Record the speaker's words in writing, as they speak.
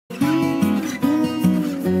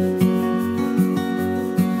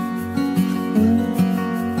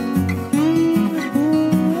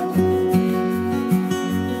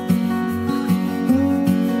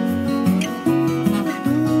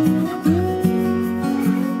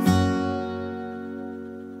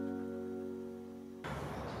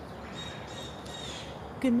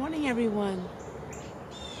Good morning, everyone.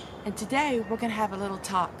 And today we're going to have a little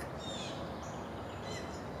talk.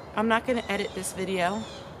 I'm not going to edit this video.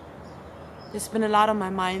 There's been a lot on my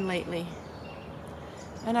mind lately,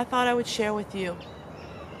 and I thought I would share with you.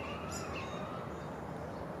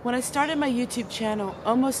 When I started my YouTube channel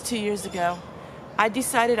almost 2 years ago, I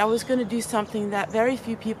decided I was going to do something that very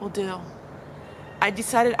few people do. I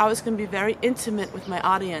decided I was going to be very intimate with my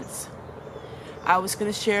audience. I was going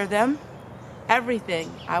to share them everything.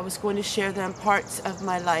 I was going to share them parts of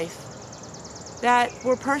my life that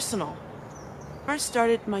were personal. First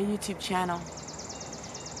started my YouTube channel.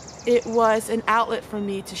 It was an outlet for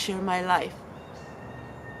me to share my life.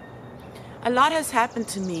 A lot has happened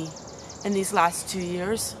to me in these last 2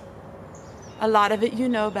 years. A lot of it you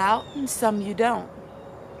know about, and some you don't.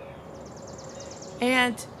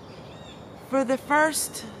 And for the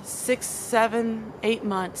first 6, 7, 8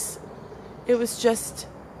 months, it was just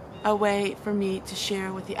a way for me to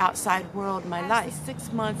share with the outside world my life.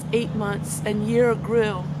 6 months, 8 months, and year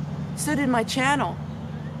grew. So did my channel.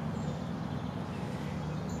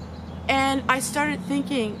 And I started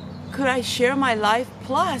thinking, could I share my life?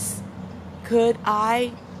 Plus, could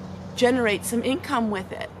I generate some income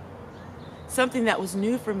with it? Something that was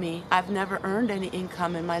new for me. I've never earned any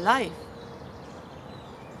income in my life.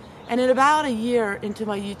 And in about a year into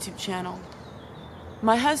my YouTube channel,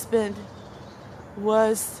 my husband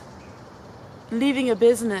was leaving a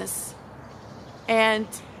business, and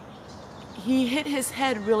he hit his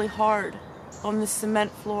head really hard on the cement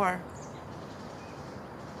floor.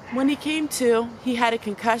 When he came to, he had a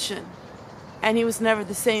concussion, and he was never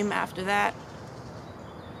the same after that.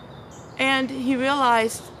 And he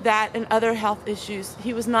realized that and other health issues,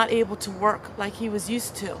 he was not able to work like he was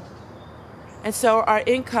used to. And so our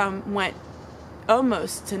income went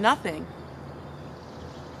almost to nothing.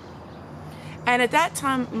 And at that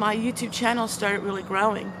time, my YouTube channel started really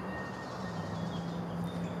growing.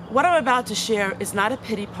 What I'm about to share is not a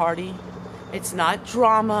pity party. It's not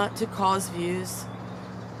drama to cause views.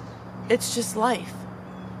 It's just life.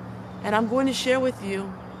 And I'm going to share with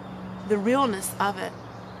you the realness of it.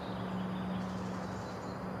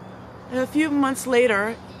 And a few months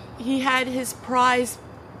later, he had his prized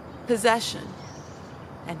possession,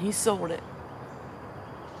 and he sold it.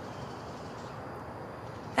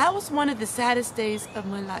 That was one of the saddest days of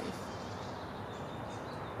my life.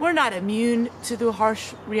 We're not immune to the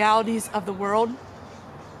harsh realities of the world.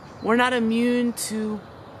 We're not immune to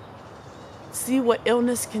see what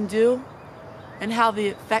illness can do and how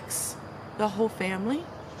it affects the whole family.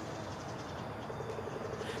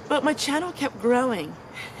 But my channel kept growing.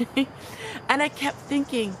 And I kept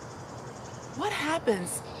thinking, what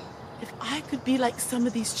happens if I could be like some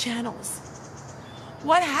of these channels?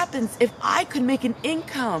 What happens if I could make an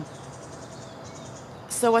income?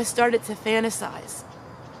 So I started to fantasize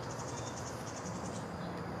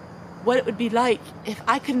what it would be like if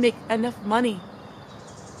I could make enough money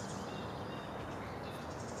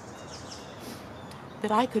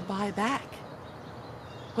that I could buy back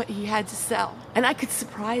what he had to sell, and I could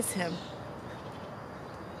surprise him.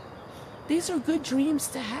 These are good dreams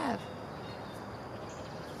to have,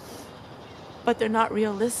 but they're not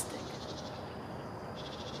realistic.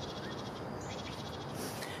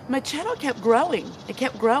 My channel kept growing. It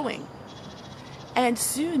kept growing. And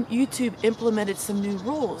soon YouTube implemented some new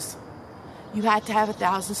rules. You had to have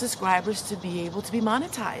 1,000 subscribers to be able to be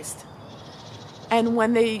monetized. And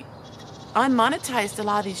when they unmonetized a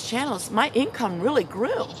lot of these channels, my income really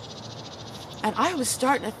grew. And I was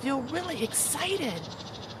starting to feel really excited.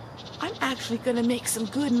 I'm actually going to make some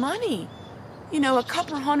good money. You know, a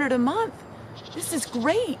couple $100 a month. This is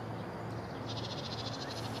great.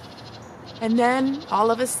 And then, all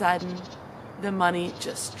of a sudden, the money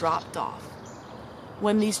just dropped off.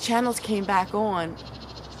 When these channels came back on,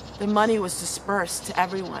 the money was dispersed to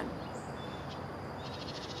everyone.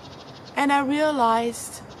 And I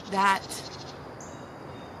realized that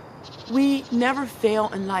we never fail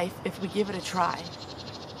in life if we give it a try.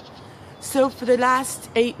 So for the last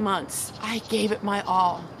 8 months, I gave it my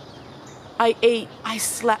all. I ate, I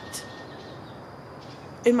slept.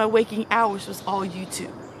 In my waking hours was all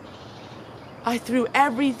YouTube. I threw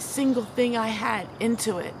every single thing I had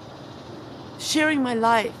into it, sharing my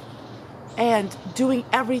life and doing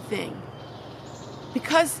everything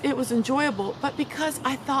because it was enjoyable, but because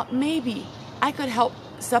I thought maybe I could help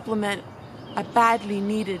supplement a badly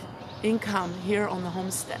needed income here on the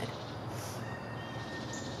homestead.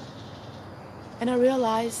 And I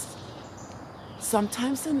realized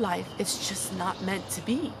sometimes in life it's just not meant to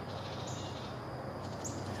be.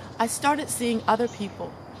 I started seeing other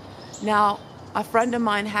people. Now, a friend of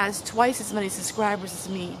mine has twice as many subscribers as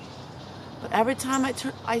me. But every time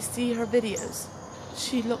I see her videos,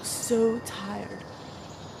 she looks so tired.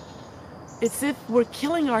 It's if we're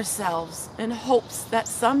killing ourselves in hopes that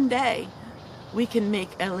someday we can make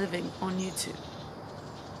a living on YouTube.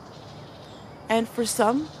 And for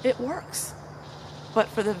some, it works. But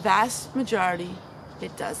for the vast majority,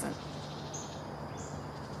 it doesn't.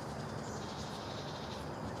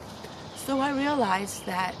 So I realized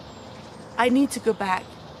that I need to go back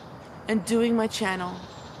and doing my channel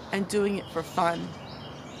and doing it for fun.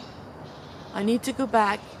 I need to go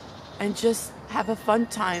back and just have a fun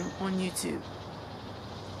time on YouTube.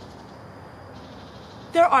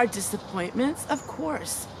 There are disappointments, of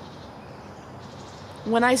course.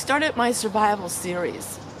 When I started my survival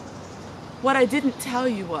series, what I didn't tell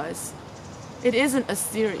you was, it isn't a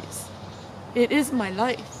series. It is my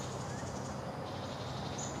life.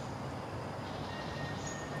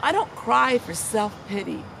 I don't cry for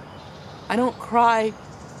self-pity. I don't cry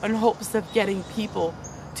in hopes of getting people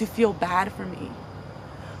to feel bad for me.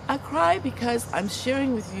 I cry because I'm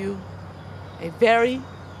sharing with you a very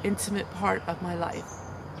intimate part of my life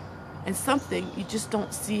and something you just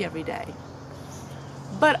don't see every day.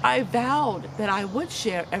 But I vowed that I would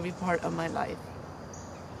share every part of my life.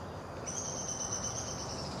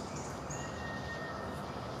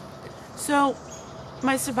 So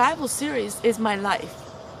my survival series is my life.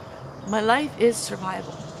 My life is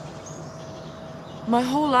survival. My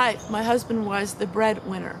whole life, my husband was the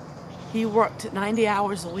breadwinner. He worked 90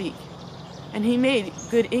 hours a week, and he made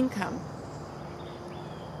good income.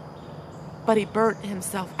 But he burnt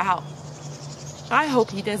himself out. I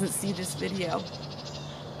hope he doesn't see this video,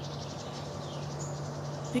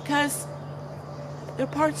 because there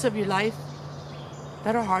are parts of your life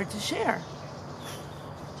that are hard to share.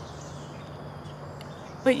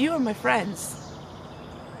 But you are my friends.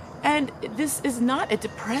 And this is not a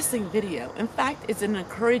depressing video. In fact, it's an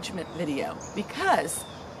encouragement video, because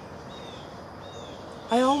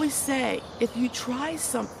I always say, if you try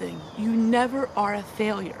something, you never are a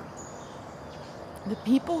failure. The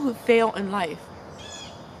people who fail in life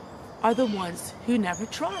are the ones who never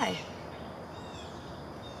try.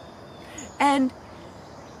 And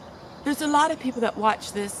there's a lot of people that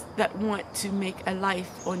watch this that want to make a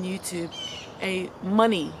life on YouTube, a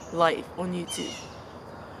money life on YouTube.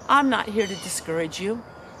 I'm not here to discourage you.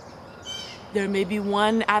 There may be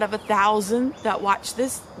 1 out of 1,000 that watch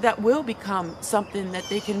this that will become something that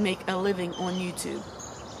they can make a living on YouTube.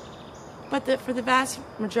 But for the vast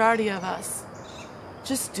majority of us,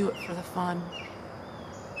 just do it for the fun.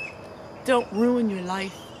 Don't ruin your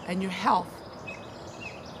life and your health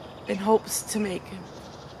in hopes to make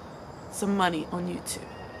some money on YouTube.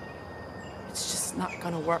 It's just not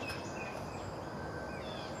gonna work.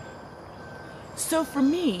 So for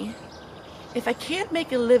me, if I can't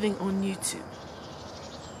make a living on YouTube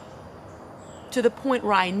to the point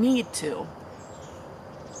where I need to,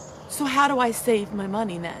 so how do I save my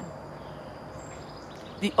money then?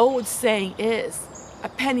 The old saying is, a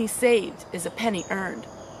penny saved is a penny earned.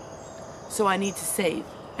 So I need to save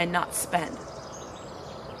and not spend.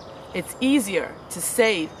 It's easier to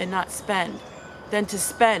save and not spend than to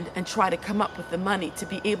spend and try to come up with the money to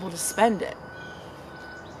be able to spend it.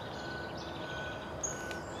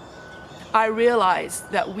 I realize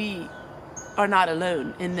that we are not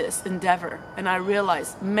alone in this endeavor, and I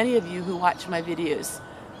realize many of you who watch my videos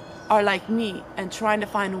are like me and trying to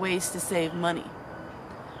find ways to save money.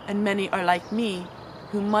 And many are like me,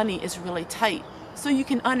 who money is really tight, so you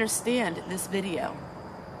can understand this video.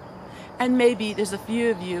 And maybe there's a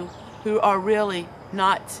few of you who are really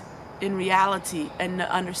not in reality and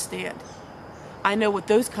understand. I know what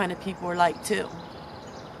those kind of people are like too.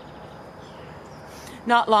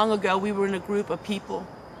 Not long ago, we were in a group of people,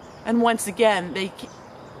 and once again, they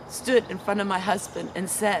stood in front of my husband and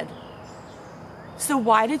said, "So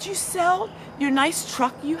why did you sell your nice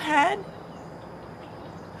truck you had?"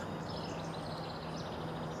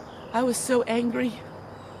 I was so angry.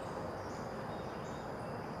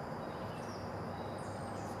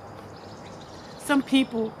 Some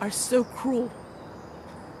people are so cruel,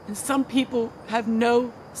 and some people have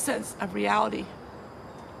no sense of reality.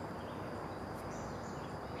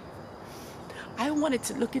 I wanted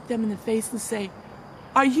to look at them in the face and say,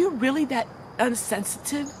 are you really that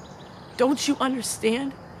insensitive? Don't you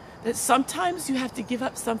understand that sometimes you have to give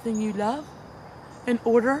up something you love in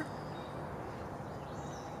order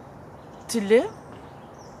to live?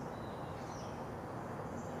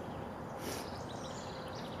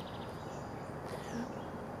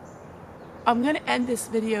 I'm going to end this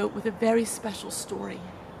video with a very special story.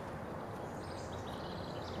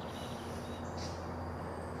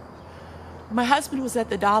 My husband was at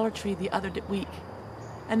the Dollar Tree the other week,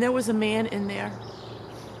 and there was a man in there,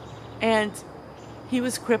 and he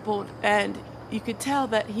was crippled, and you could tell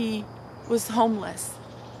that he was homeless.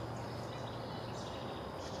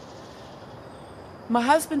 My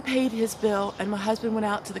husband paid his bill, and my husband went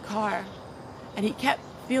out to the car, and he kept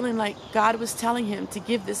feeling like God was telling him to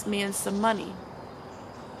give this man some money.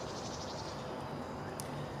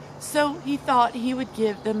 So he thought he would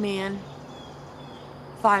give the man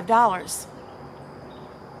 $5.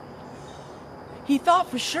 He thought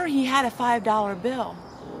for sure he had a $5 bill.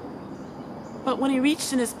 But when he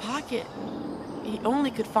reached in his pocket, he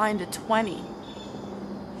only could find a 20.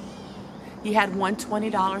 He had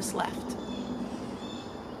 $120 left.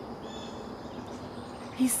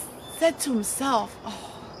 He said to himself,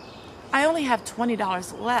 "Oh, I only have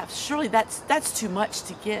 $20 left. Surely that's too much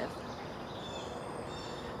to give."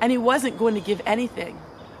 And he wasn't going to give anything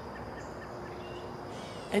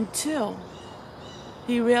until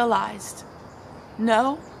he realized,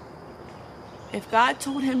 no, if God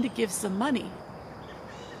told him to give some money,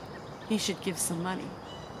 he should give some money.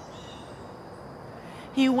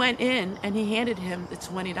 He went in and he handed him the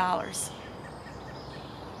 $20.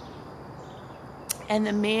 And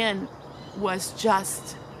the man was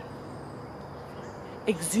just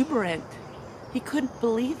exuberant. He couldn't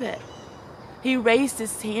believe it. He raised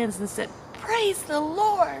his hands and said, "Praise the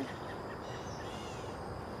Lord."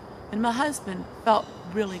 And my husband felt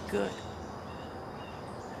really good.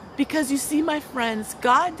 Because you see, my friends,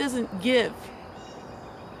 God doesn't give.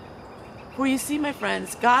 For you see, my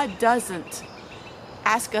friends, God doesn't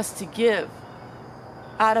ask us to give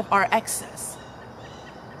out of our excess.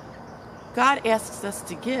 God asks us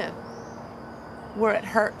to give where it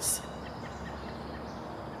hurts.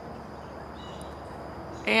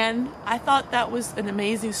 And I thought that was an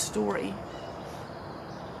amazing story.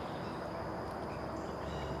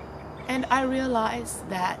 And I realized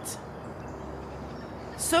that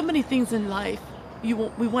so many things in life, we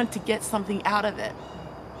want to get something out of it.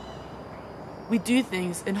 We do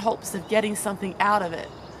things in hopes of getting something out of it.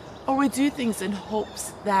 Or we do things in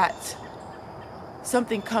hopes that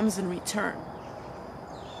something comes in return.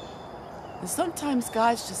 And sometimes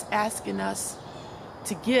God's just asking us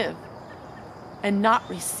to give and not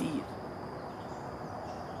receive.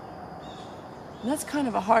 And that's kind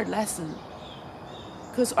of a hard lesson,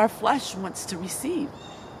 because our flesh wants to receive.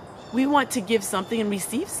 We want to give something and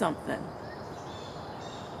receive something.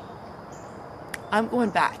 I'm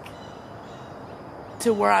going back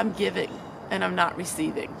to where I'm giving and I'm not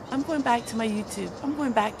receiving. I'm going back to my YouTube. I'm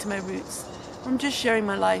going back to my roots. I'm just sharing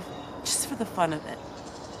my life just for the fun of it.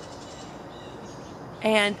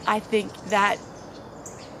 And I think that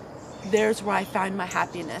there's where I find my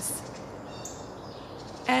happiness.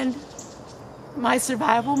 And my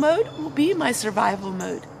survival mode will be my survival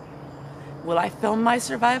mode. Will I film my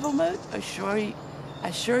survival mode? I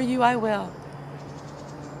assure you I will.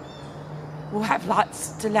 We'll have lots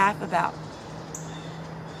to laugh about.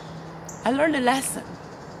 I learned a lesson.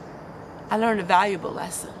 I learned a valuable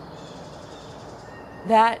lesson.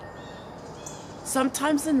 That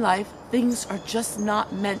sometimes in life, things are just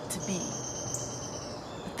not meant to be.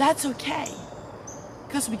 But that's okay,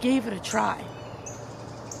 because we gave it a try.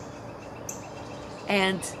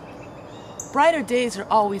 And brighter days are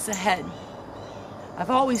always ahead. I've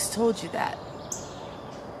always told you that.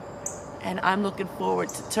 And I'm looking forward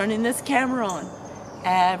to turning this camera on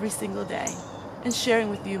every single day and sharing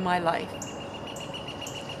with you my life.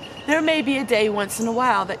 There may be a day once in a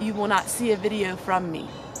while that you will not see a video from me,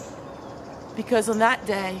 because on that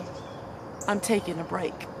day, I'm taking a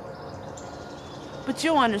break. But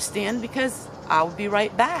you'll understand, because I'll be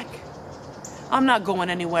right back. I'm not going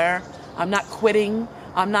anywhere. I'm not quitting.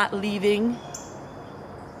 I'm not leaving.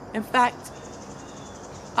 In fact,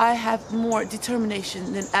 I have more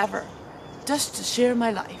determination than ever just to share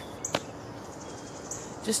my life.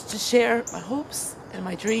 Just to share my hopes and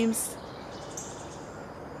my dreams,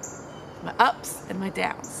 my ups and my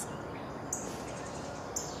downs.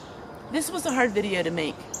 This was a hard video to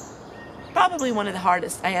make. Probably one of the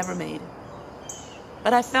hardest I ever made.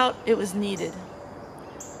 But I felt it was needed.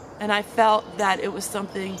 And I felt that it was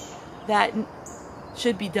something that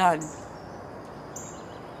should be done.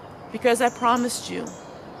 Because I promised you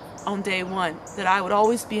on day one that I would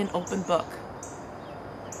always be an open book.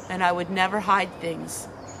 And I would never hide things.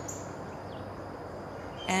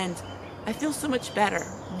 And I feel so much better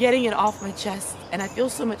getting it off my chest. And I feel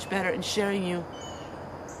so much better in sharing you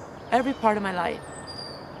every part of my life.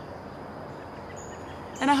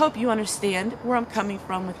 And I hope you understand where I'm coming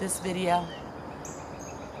from with this video.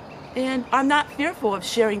 And I'm not fearful of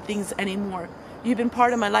sharing things anymore. You've been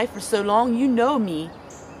part of my life for so long. You know me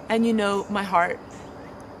and you know my heart.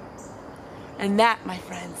 And that, my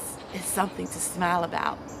friends, is something to smile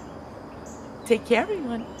about. Take care,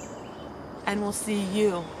 everyone. And we'll see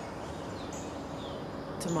you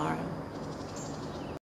tomorrow.